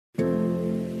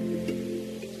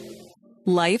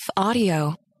Life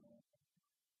Audio.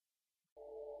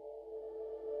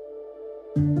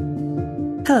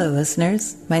 Hello,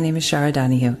 listeners. My name is Shara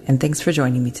Donahue, and thanks for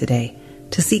joining me today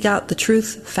to seek out the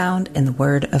truth found in the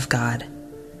Word of God.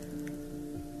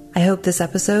 I hope this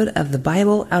episode of the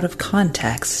Bible Out of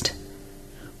Context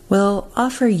will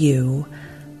offer you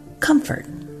comfort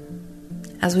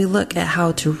as we look at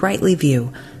how to rightly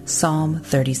view Psalm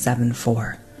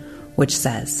 37:4, which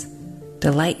says,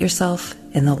 "Delight yourself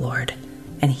in the Lord,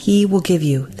 and He will give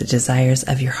you the desires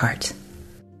of your heart."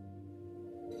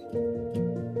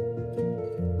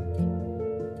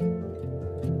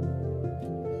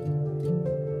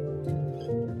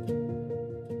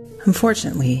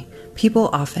 Unfortunately,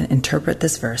 people often interpret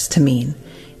this verse to mean,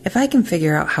 if I can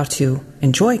figure out how to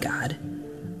enjoy God,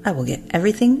 I will get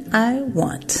everything I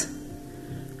want.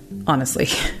 Honestly,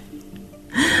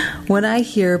 when I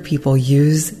hear people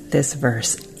use this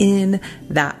verse in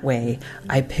that way,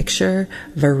 I picture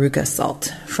Veruca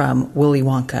Salt from Willy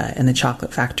Wonka and the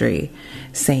Chocolate Factory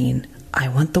saying, "I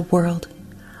want the world.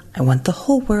 I want the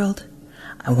whole world.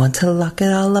 I want to lock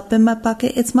it all up in my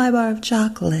pocket. It's my bar of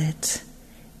chocolate.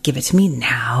 Give it to me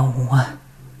now."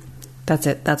 That's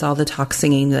it. That's all the talk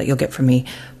singing that you'll get from me.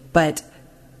 But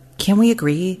can we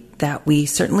agree that we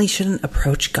certainly shouldn't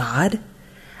approach God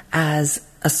as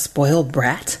a spoiled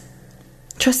brat?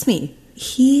 Trust me,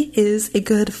 He is a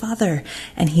good Father,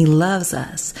 and He loves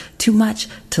us too much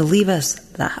to leave us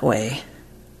that way.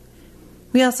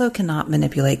 We also cannot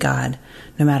manipulate God,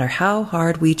 no matter how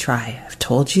hard we try. I've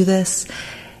told you this,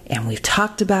 and we've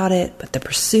talked about it, but the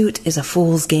pursuit is a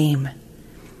fool's game.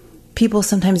 People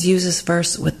sometimes use this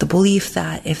verse with the belief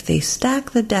that if they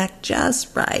stack the deck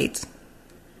just right,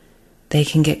 they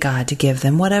can get God to give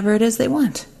them whatever it is they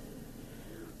want.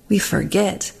 We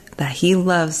forget that He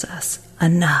loves us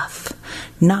enough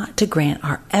not to grant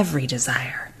our every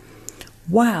desire,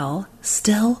 while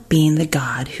still being the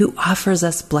God who offers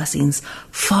us blessings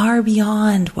far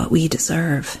beyond what we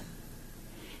deserve.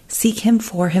 Seek Him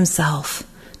for Himself,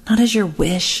 not as your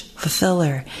wish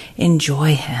fulfiller.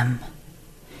 Enjoy Him.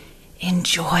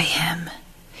 Enjoy Him.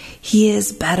 He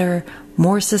is better,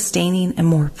 more sustaining, and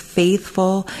more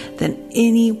faithful than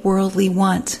any worldly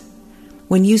want.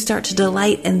 When you start to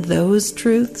delight in those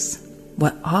truths,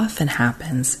 what often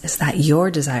happens is that your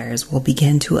desires will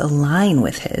begin to align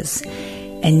with His.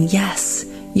 And yes,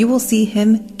 you will see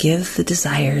Him give the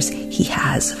desires He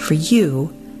has for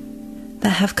you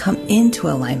that have come into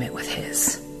alignment with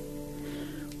His.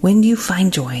 When you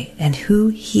find joy in who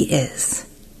He is,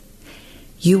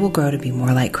 you will grow to be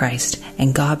more like Christ,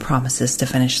 and God promises to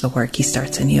finish the work He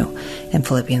starts in you in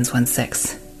Philippians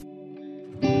 1:6.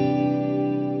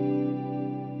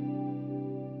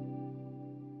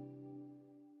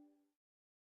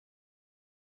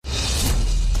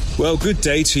 Well, good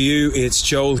day to you. It's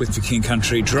Joel with The King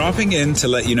Country, dropping in to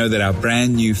let you know that our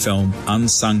brand new film,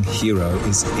 Unsung Hero,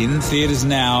 is in theaters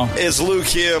now. It's Luke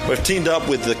here. We've teamed up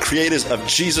with the creators of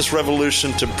Jesus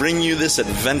Revolution to bring you this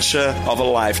adventure of a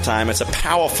lifetime. It's a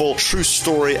powerful, true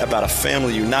story about a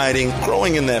family uniting,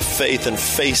 growing in their faith, and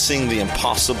facing the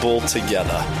impossible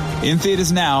together. In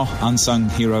theaters now,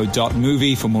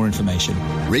 unsunghero.movie for more information.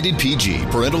 Rated PG.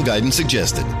 Parental guidance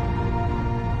suggested.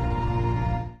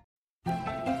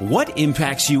 What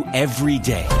impacts you every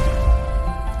day?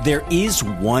 There is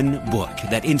one book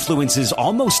that influences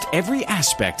almost every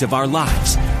aspect of our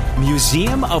lives.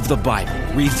 Museum of the Bible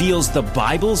reveals the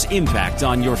Bible's impact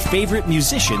on your favorite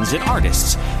musicians and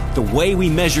artists, the way we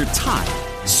measure time,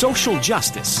 social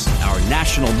justice, our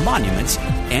national monuments,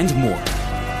 and more.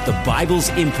 The Bible's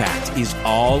impact is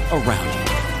all around you.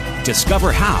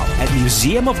 Discover how at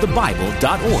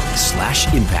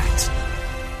museumofthebible.org/impact.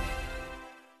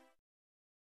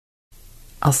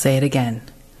 I'll say it again.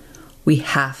 We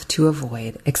have to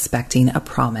avoid expecting a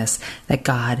promise that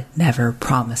God never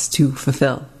promised to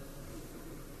fulfill.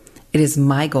 It is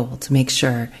my goal to make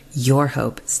sure your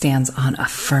hope stands on a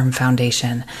firm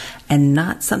foundation and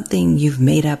not something you've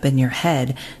made up in your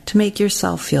head to make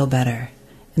yourself feel better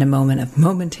in a moment of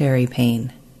momentary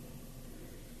pain.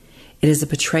 It is a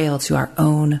betrayal to our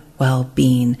own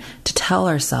well-being to tell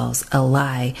ourselves a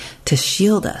lie to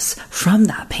shield us from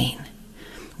that pain.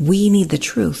 We need the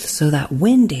truth so that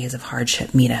when days of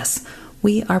hardship meet us,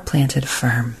 we are planted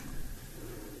firm.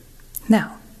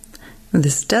 Now,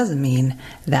 this doesn't mean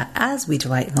that as we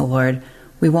delight in the Lord,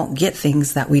 we won't get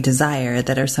things that we desire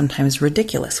that are sometimes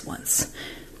ridiculous ones.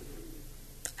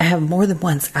 I have more than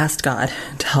once asked God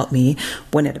to help me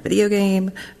win at a video game,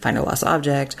 find a lost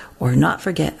object, or not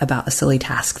forget about a silly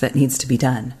task that needs to be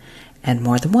done. And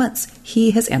more than once, He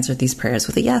has answered these prayers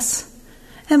with a yes.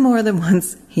 And more than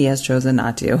once, He has chosen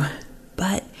not to.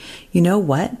 But you know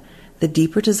what? the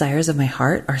deeper desires of my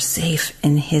heart are safe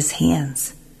in His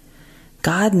hands.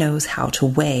 God knows how to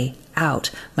weigh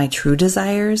out my true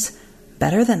desires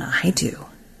better than I do.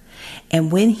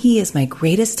 And when He is my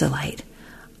greatest delight,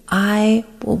 I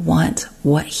will want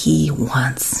what He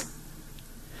wants.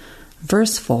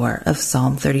 Verse 4 of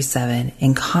Psalm 37,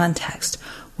 in context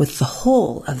with the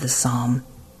whole of the psalm,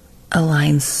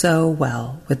 aligns so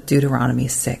well with Deuteronomy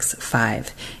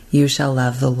 6:5. You shall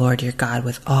love the Lord your God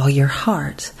with all your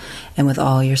heart and with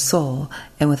all your soul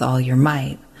and with all your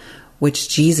might, which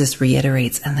Jesus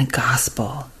reiterates in the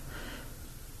gospel.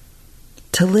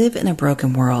 To live in a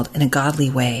broken world in a godly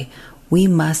way, we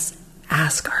must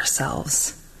ask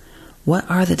ourselves, what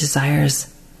are the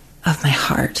desires of my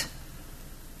heart?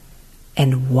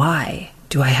 And why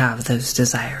do I have those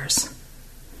desires?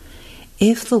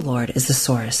 If the Lord is the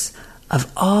source of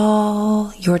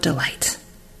all your delight,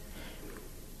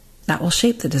 that will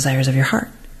shape the desires of your heart.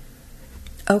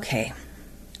 Okay,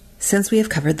 since we have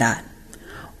covered that,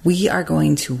 we are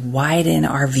going to widen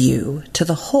our view to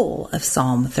the whole of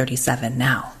Psalm 37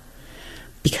 now,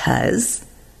 because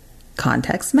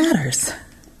context matters.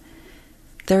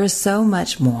 There is so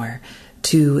much more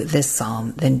to this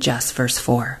psalm than just verse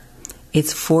 4.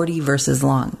 It's 40 verses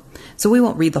long, so we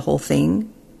won't read the whole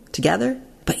thing together,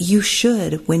 but you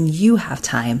should, when you have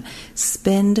time,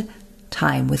 spend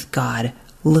time with God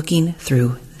looking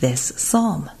through this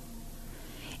psalm.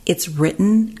 It's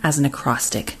written as an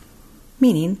acrostic,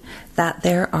 meaning that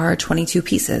there are 22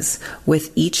 pieces,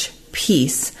 with each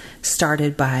piece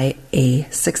started by a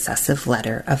successive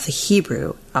letter of the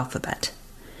Hebrew alphabet.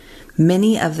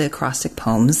 Many of the acrostic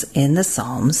poems in the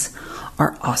Psalms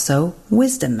are also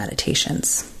wisdom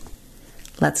meditations.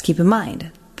 Let's keep in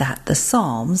mind that the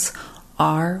Psalms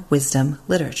are wisdom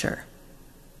literature.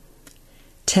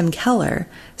 Tim Keller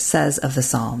says of the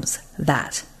Psalms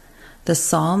that the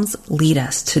Psalms lead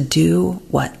us to do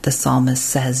what the psalmist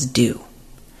says do,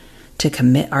 to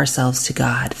commit ourselves to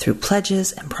God through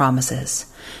pledges and promises,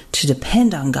 to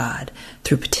depend on God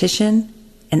through petition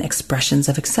and expressions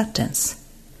of acceptance,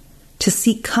 to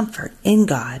seek comfort in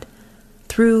God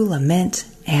through lament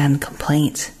and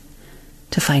complaint,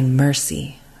 to find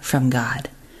mercy from God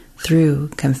through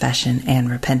confession and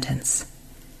repentance,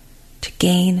 to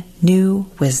gain new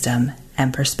wisdom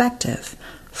and perspective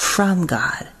from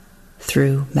God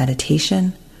through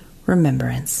meditation,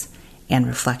 remembrance, and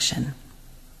reflection.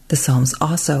 The Psalms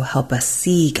also help us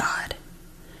see God.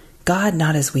 God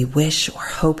not as we wish or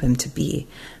hope Him to be,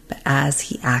 but as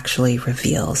He actually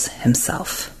reveals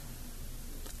Himself.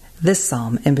 This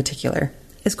psalm in particular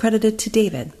is credited to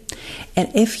David.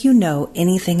 And if you know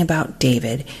anything about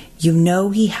David, you know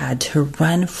he had to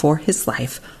run for his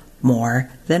life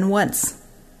more than once.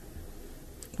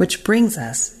 Which brings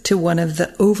us to one of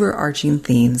the overarching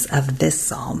themes of this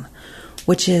psalm,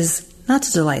 which is not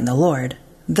to delight in the Lord,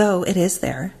 though it is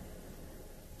there,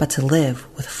 but to live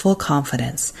with full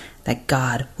confidence that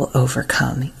God will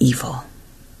overcome evil.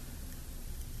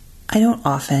 I don't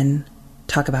often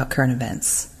talk about current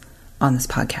events on this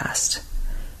podcast,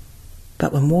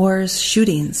 but when wars,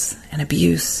 shootings, and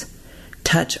abuse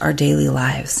touch our daily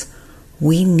lives,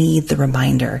 we need the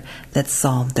reminder that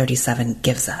Psalm 37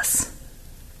 gives us.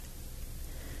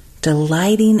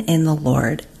 Delighting in the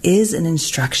Lord is an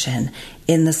instruction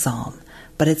in the psalm,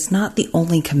 but it's not the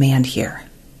only command here.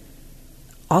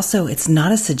 Also, it's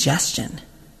not a suggestion.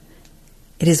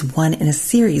 It is one in a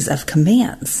series of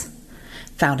commands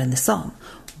found in the psalm,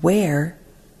 where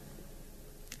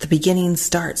the beginning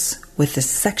starts with this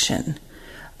section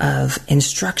of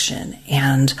instruction,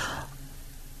 and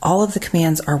all of the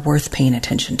commands are worth paying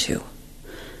attention to.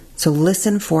 So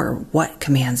listen for what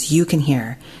commands you can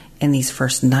hear in these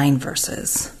first 9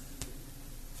 verses.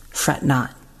 Fret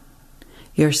not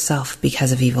yourself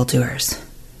because of evildoers.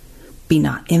 Be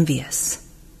not envious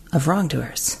of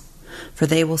wrongdoers, for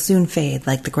they will soon fade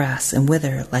like the grass and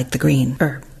wither like the green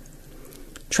herb.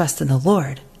 Trust in the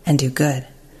Lord and do good.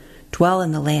 Dwell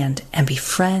in the land and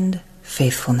befriend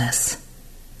faithfulness.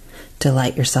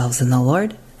 Delight yourselves in the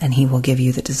Lord, and He will give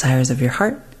you the desires of your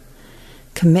heart.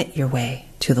 Commit your way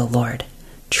to the Lord.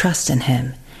 Trust in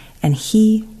Him, and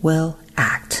He will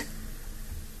act.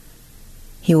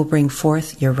 He will bring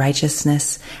forth your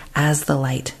righteousness as the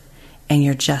light, and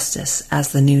your justice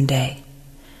as the noonday.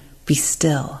 Be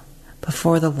still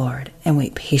before the Lord, and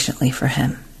wait patiently for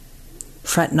Him.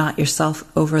 Fret not yourself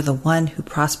over the one who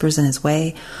prospers in his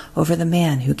way, over the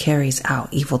man who carries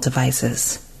out evil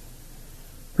devices.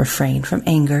 Refrain from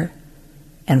anger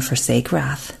and forsake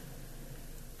wrath.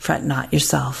 Fret not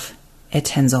yourself, it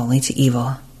tends only to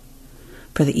evil.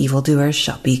 For the evildoers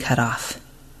shall be cut off,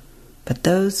 but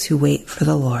those who wait for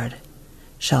the Lord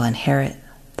shall inherit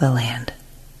the land.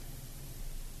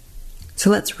 So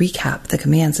let's recap the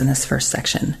commands in this first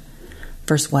section.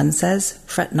 Verse 1 says,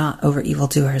 fret not over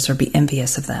evildoers or be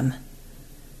envious of them.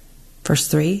 Verse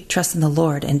 3, trust in the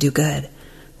Lord and do good.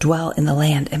 Dwell in the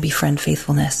land and befriend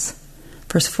faithfulness.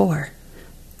 Verse 4,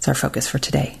 it's our focus for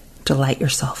today. Delight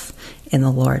yourself in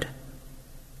the Lord.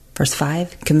 Verse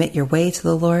 5, commit your way to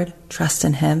the Lord. Trust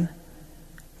in Him.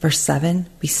 Verse 7,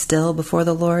 be still before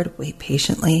the Lord. Wait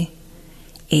patiently.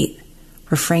 8,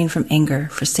 refrain from anger.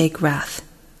 Forsake wrath.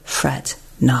 Fret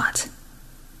not.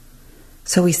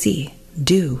 So we see,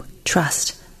 do,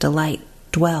 trust, delight,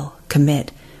 dwell,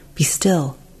 commit, be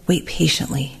still, wait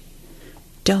patiently.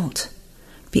 Don't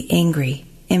be angry,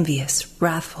 envious,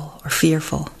 wrathful, or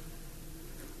fearful.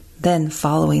 Then,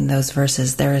 following those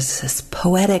verses, there is this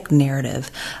poetic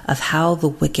narrative of how the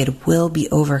wicked will be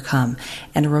overcome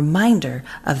and a reminder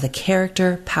of the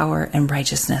character, power, and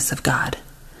righteousness of God.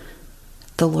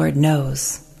 The Lord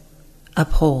knows,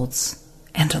 upholds,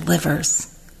 and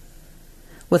delivers.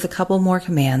 With a couple more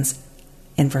commands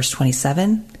in verse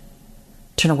 27,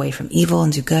 turn away from evil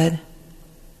and do good.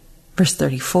 Verse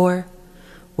 34,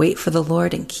 wait for the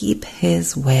Lord and keep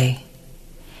His way.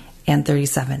 And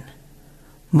 37,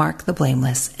 mark the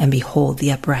blameless and behold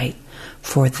the upright,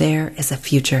 for there is a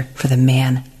future for the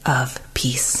man of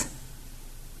peace.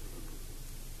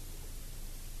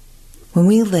 When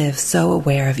we live so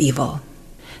aware of evil,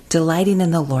 delighting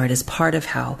in the Lord is part of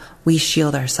how we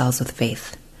shield ourselves with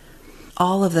faith.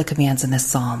 All of the commands in this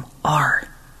psalm are.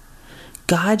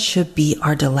 God should be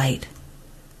our delight,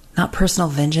 not personal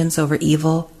vengeance over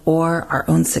evil or our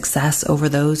own success over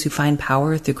those who find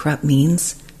power through corrupt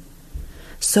means.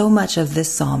 So much of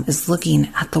this psalm is looking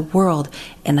at the world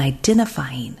and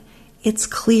identifying its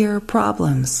clear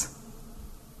problems.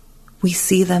 We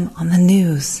see them on the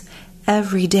news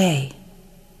every day.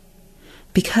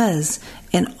 Because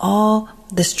in all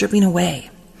the stripping away,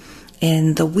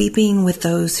 in the weeping with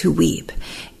those who weep,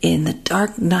 in the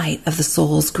dark night of the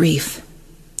soul's grief,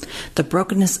 the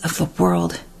brokenness of the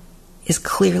world is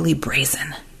clearly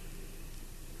brazen.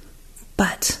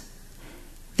 But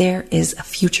there is a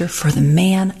future for the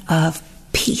man of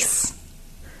peace.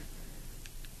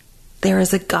 There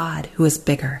is a God who is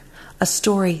bigger, a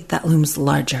story that looms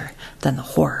larger than the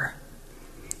horror,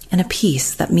 and a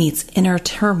peace that meets inner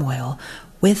turmoil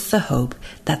with the hope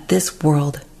that this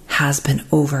world has been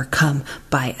overcome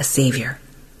by a Savior.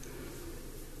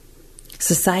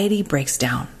 Society breaks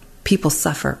down. People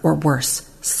suffer, or worse,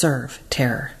 serve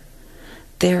terror.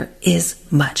 There is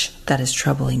much that is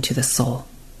troubling to the soul.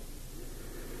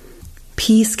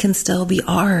 Peace can still be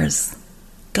ours.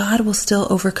 God will still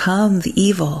overcome the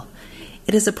evil.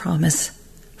 It is a promise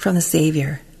from the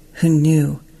Savior who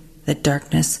knew that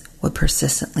darkness would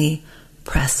persistently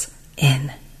press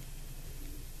in.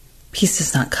 Peace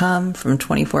does not come from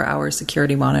 24-hour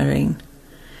security monitoring.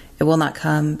 It will not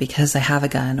come because I have a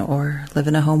gun or live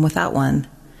in a home without one.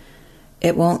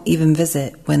 It won't even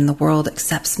visit when the world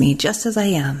accepts me just as I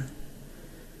am.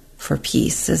 For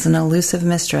peace is an elusive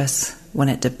mistress when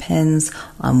it depends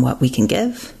on what we can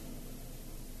give,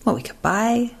 what we could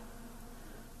buy,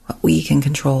 what we can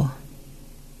control.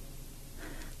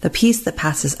 The peace that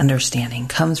passes understanding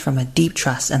comes from a deep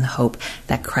trust and the hope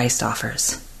that Christ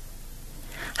offers.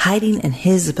 Hiding in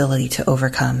His ability to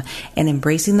overcome and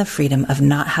embracing the freedom of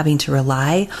not having to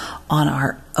rely on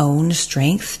our own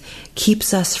strength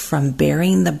keeps us from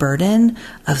bearing the burden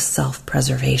of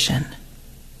self-preservation.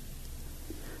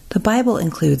 The Bible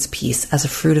includes peace as a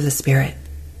fruit of the Spirit.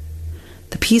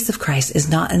 The peace of Christ is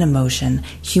not an emotion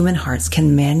human hearts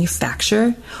can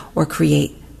manufacture or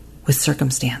create with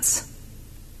circumstance.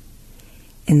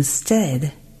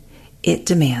 Instead, it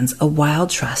demands a wild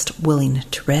trust willing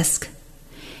to risk.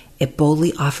 It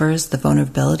boldly offers the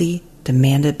vulnerability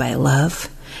demanded by love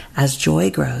as joy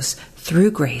grows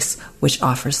through grace which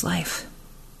offers life.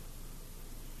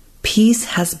 Peace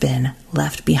has been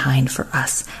left behind for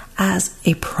us as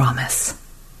a promise.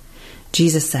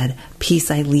 Jesus said,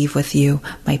 "Peace I leave with you,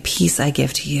 my peace I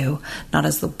give to you. Not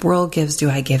as the world gives do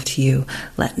I give to you.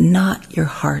 Let not your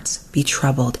hearts be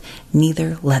troubled,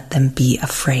 neither let them be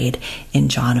afraid," in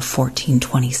John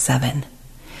 14:27.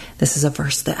 This is a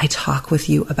verse that I talk with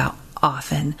you about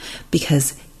often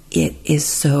because it is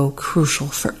so crucial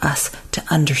for us to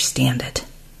understand it.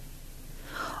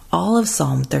 All of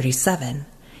Psalm 37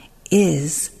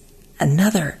 is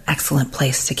another excellent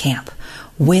place to camp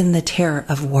when the terror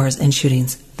of wars and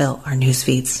shootings fill our news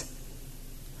feeds.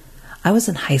 I was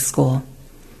in high school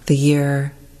the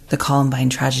year the Columbine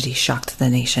tragedy shocked the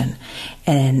nation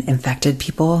and infected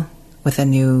people with a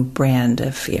new brand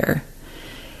of fear.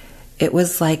 It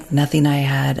was like nothing I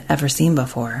had ever seen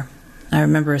before. I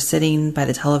remember sitting by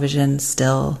the television,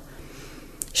 still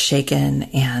shaken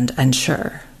and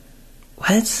unsure.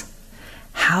 What?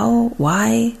 How?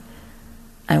 Why?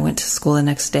 I went to school the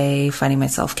next day, finding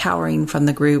myself cowering from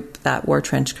the group that wore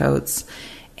trench coats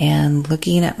and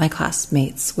looking at my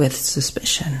classmates with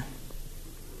suspicion.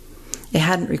 It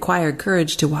hadn't required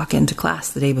courage to walk into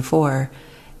class the day before,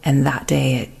 and that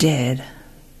day it did.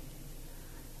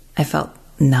 I felt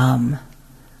numb.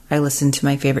 I listened to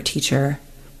my favorite teacher.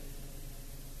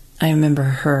 I remember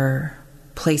her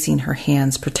placing her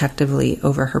hands protectively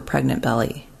over her pregnant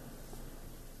belly.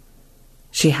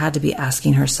 She had to be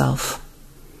asking herself,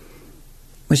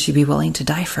 would she be willing to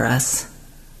die for us?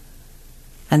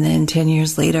 And then 10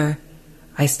 years later,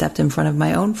 I stepped in front of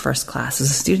my own first class as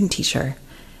a student teacher,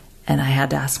 and I had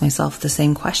to ask myself the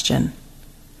same question.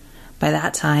 By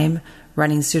that time,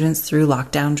 running students through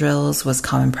lockdown drills was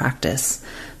common practice,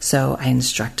 so I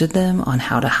instructed them on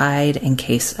how to hide in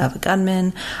case of a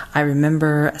gunman. I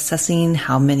remember assessing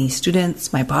how many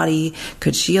students my body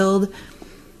could shield.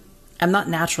 I'm not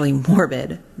naturally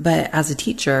morbid, but as a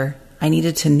teacher, I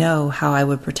needed to know how I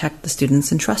would protect the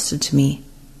students entrusted to me.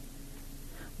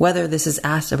 Whether this is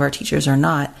asked of our teachers or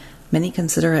not, many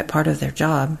consider it part of their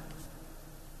job.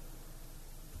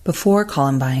 Before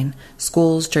Columbine,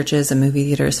 schools, churches, and movie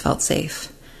theaters felt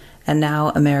safe. And now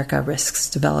America risks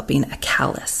developing a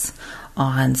callous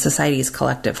on society's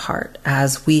collective heart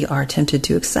as we are tempted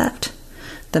to accept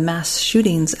the mass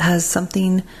shootings as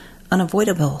something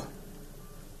unavoidable.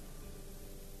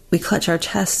 We clutch our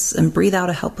chests and breathe out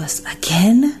a helpless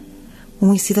again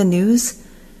when we see the news,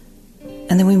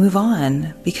 and then we move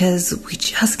on because we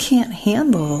just can't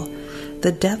handle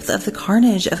the depth of the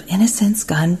carnage of innocents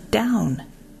gunned down.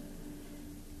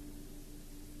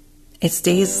 It's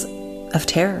days of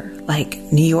terror, like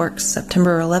New York's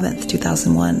September 11th,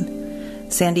 2001,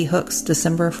 Sandy Hook's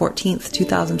December 14th,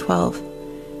 2012,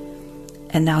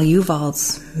 and now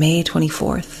Uvalde's May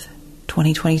 24th,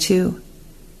 2022.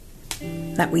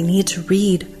 That we need to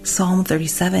read Psalm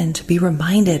 37 to be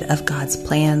reminded of God's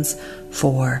plans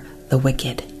for the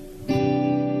wicked.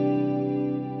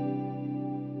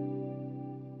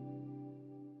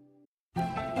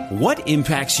 What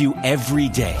impacts you every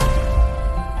day?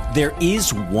 There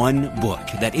is one book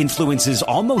that influences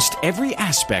almost every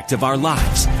aspect of our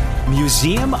lives.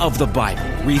 Museum of the Bible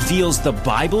reveals the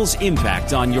Bible's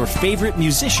impact on your favorite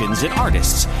musicians and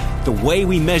artists, the way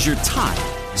we measure time,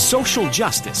 social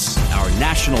justice, our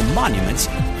national monuments,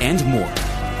 and more.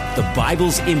 The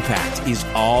Bible's impact is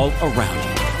all around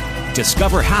you.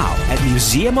 Discover how at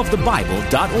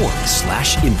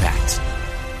museumofthebible.org/impact.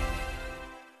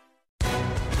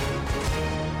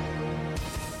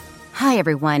 Hi,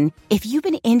 everyone. If you've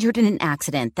been injured in an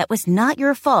accident that was not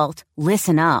your fault,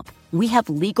 listen up. We have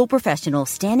legal professionals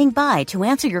standing by to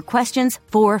answer your questions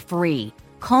for free.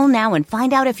 Call now and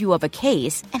find out if you have a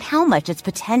case and how much it's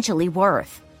potentially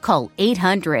worth. Call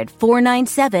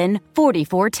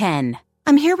 800-497-4410.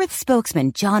 I'm here with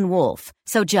spokesman John Wolf.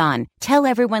 So, John, tell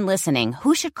everyone listening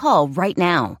who should call right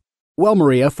now. Well,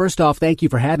 Maria, first off, thank you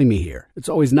for having me here. It's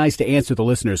always nice to answer the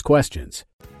listeners' questions.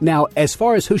 Now, as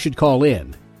far as who should call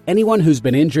in, anyone who's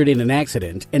been injured in an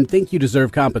accident and think you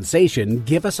deserve compensation,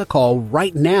 give us a call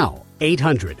right now.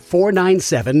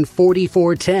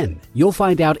 800-497-4410. You'll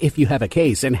find out if you have a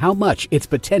case and how much it's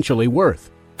potentially worth.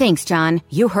 Thanks, John.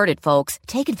 You heard it, folks.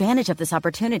 Take advantage of this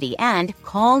opportunity and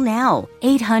call now.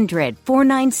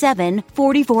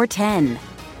 800-497-4410.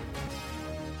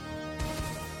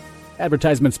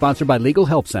 Advertisement sponsored by Legal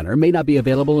Help Center. May not be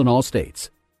available in all states.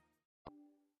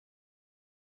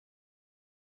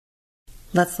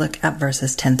 Let's look at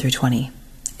verses 10 through 20.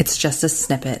 It's just a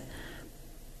snippet.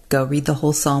 Go read the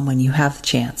whole psalm when you have the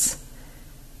chance.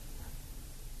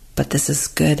 But this is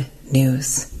good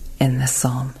news in this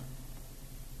psalm.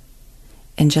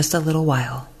 In just a little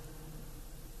while,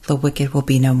 the wicked will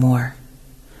be no more.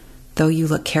 Though you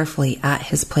look carefully at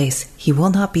his place, he will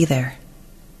not be there.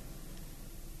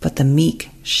 But the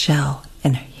meek shall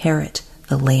inherit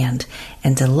the land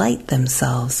and delight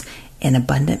themselves in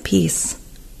abundant peace.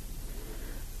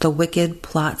 The wicked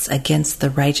plots against the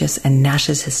righteous and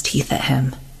gnashes his teeth at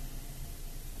him.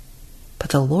 But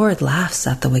the Lord laughs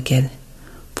at the wicked,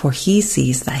 for he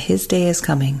sees that his day is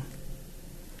coming.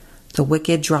 The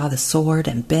wicked draw the sword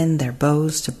and bend their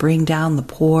bows to bring down the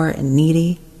poor and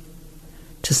needy,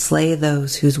 to slay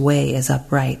those whose way is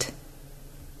upright.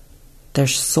 Their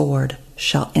sword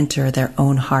shall enter their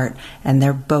own heart, and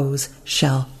their bows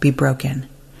shall be broken.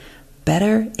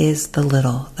 Better is the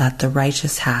little that the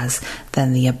righteous has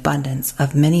than the abundance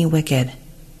of many wicked.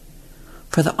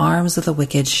 For the arms of the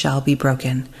wicked shall be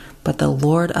broken, but the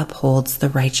Lord upholds the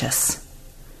righteous.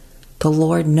 The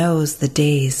Lord knows the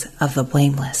days of the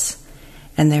blameless,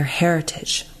 and their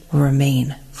heritage will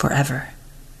remain forever.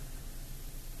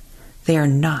 They are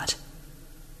not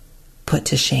put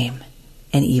to shame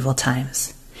in evil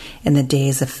times. In the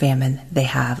days of famine they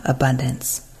have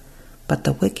abundance, but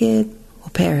the wicked will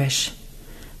perish.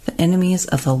 The enemies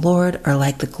of the Lord are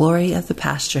like the glory of the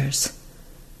pastures.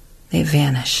 They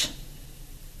vanish.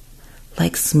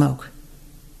 Like smoke,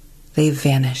 they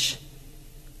vanish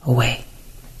away.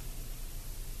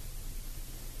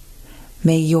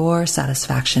 May your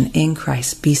satisfaction in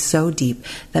Christ be so deep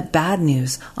that bad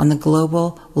news on the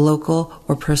global, local,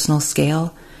 or personal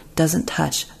scale doesn't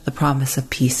touch the promise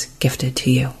of peace gifted to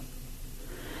you.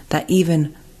 That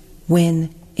even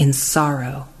when in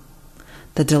sorrow,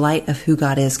 the delight of who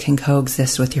God is can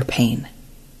coexist with your pain.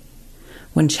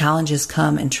 When challenges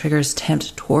come and triggers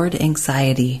tempt toward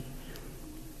anxiety,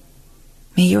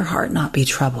 may your heart not be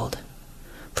troubled,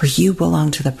 for you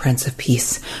belong to the Prince of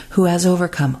Peace, who has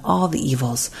overcome all the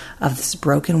evils of this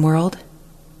broken world,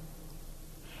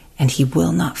 and he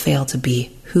will not fail to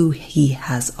be who he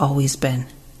has always been.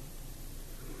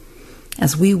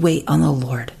 As we wait on the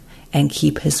Lord and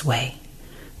keep his way,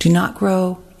 do not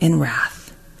grow in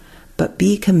wrath, but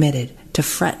be committed to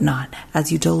fret not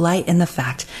as you delight in the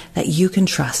fact that you can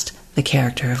trust the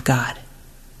character of God.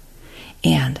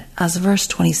 And as verse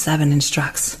 27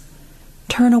 instructs,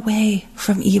 turn away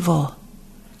from evil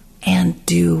and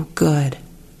do good.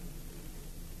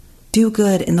 Do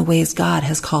good in the ways God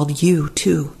has called you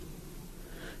to,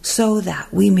 so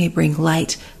that we may bring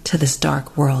light to this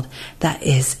dark world that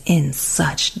is in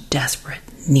such desperate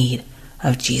need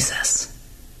of Jesus.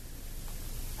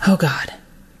 Oh God,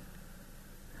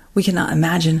 we cannot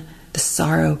imagine the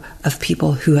sorrow of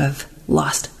people who have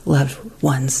lost loved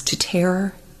ones to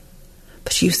terror,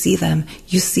 but you see them,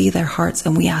 you see their hearts,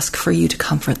 and we ask for you to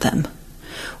comfort them.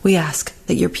 We ask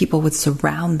that your people would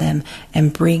surround them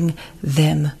and bring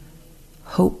them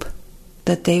hope,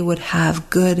 that they would have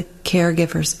good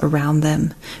caregivers around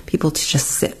them, people to just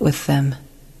sit with them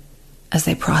as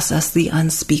they process the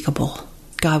unspeakable.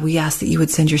 God, we ask that you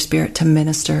would send your Spirit to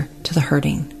minister to the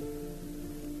hurting,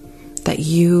 that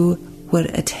you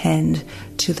would attend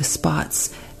to the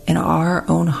spots in our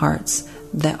own hearts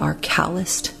that are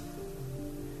calloused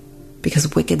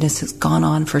because wickedness has gone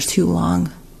on for too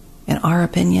long, in our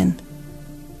opinion,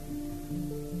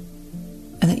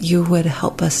 and that you would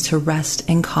help us to rest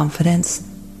in confidence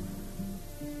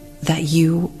that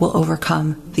you will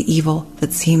overcome the evil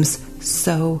that seems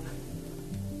so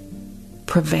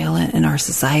prevalent in our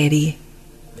society,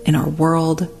 in our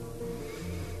world.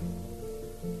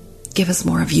 Give us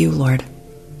more of you, Lord.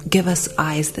 Give us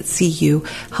eyes that see you.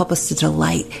 Help us to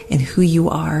delight in who you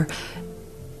are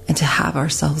and to have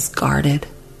ourselves guarded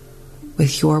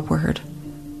with your word.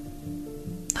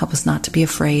 Help us not to be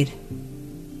afraid,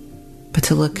 but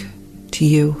to look to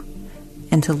you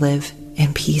and to live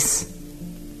in peace.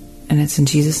 And it's in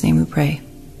Jesus' name we pray.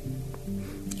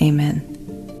 Amen.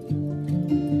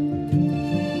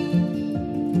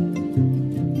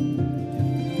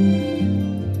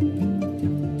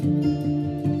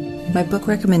 My book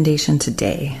recommendation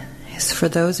today is for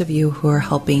those of you who are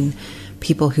helping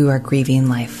people who are grieving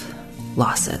life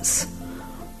losses,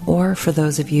 or for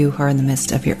those of you who are in the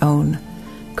midst of your own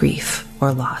grief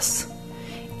or loss.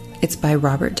 It's by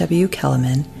Robert W.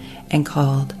 Kellerman and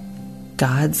called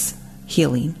God's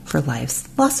Healing for Life's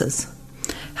Losses: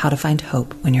 How to Find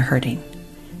Hope When You're Hurting.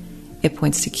 It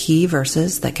points to key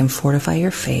verses that can fortify your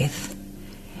faith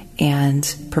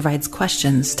and provides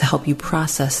questions to help you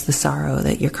process the sorrow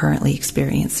that you're currently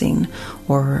experiencing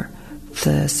or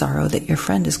the sorrow that your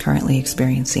friend is currently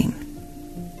experiencing.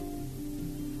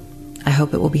 I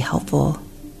hope it will be helpful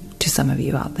to some of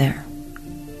you out there.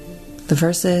 The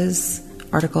verses,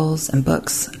 articles, and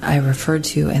books I referred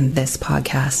to in this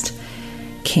podcast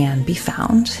can be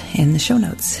found in the show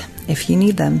notes if you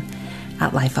need them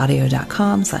at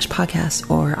lifeaudio.com/podcast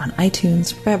or on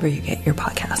iTunes, wherever you get your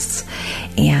podcasts.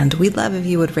 And we'd love if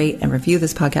you would rate and review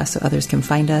this podcast so others can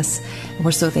find us. And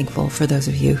we're so thankful for those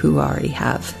of you who already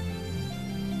have.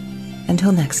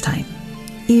 Until next time,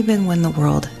 even when the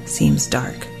world seems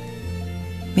dark,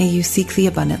 may you seek the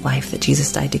abundant life that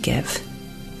Jesus died to give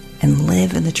and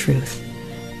live in the truth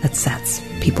that sets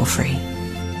people free.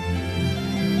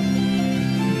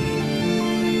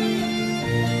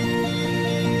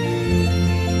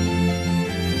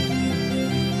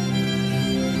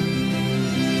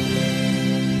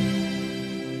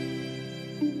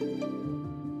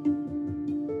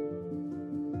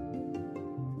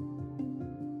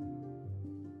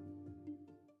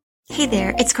 Hey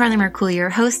there, it's Carly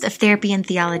Mercourier, host of Therapy and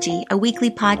Theology, a weekly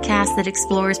podcast that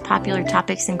explores popular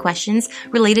topics and questions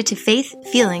related to faith,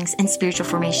 feelings, and spiritual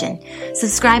formation.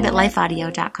 Subscribe at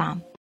lifeaudio.com.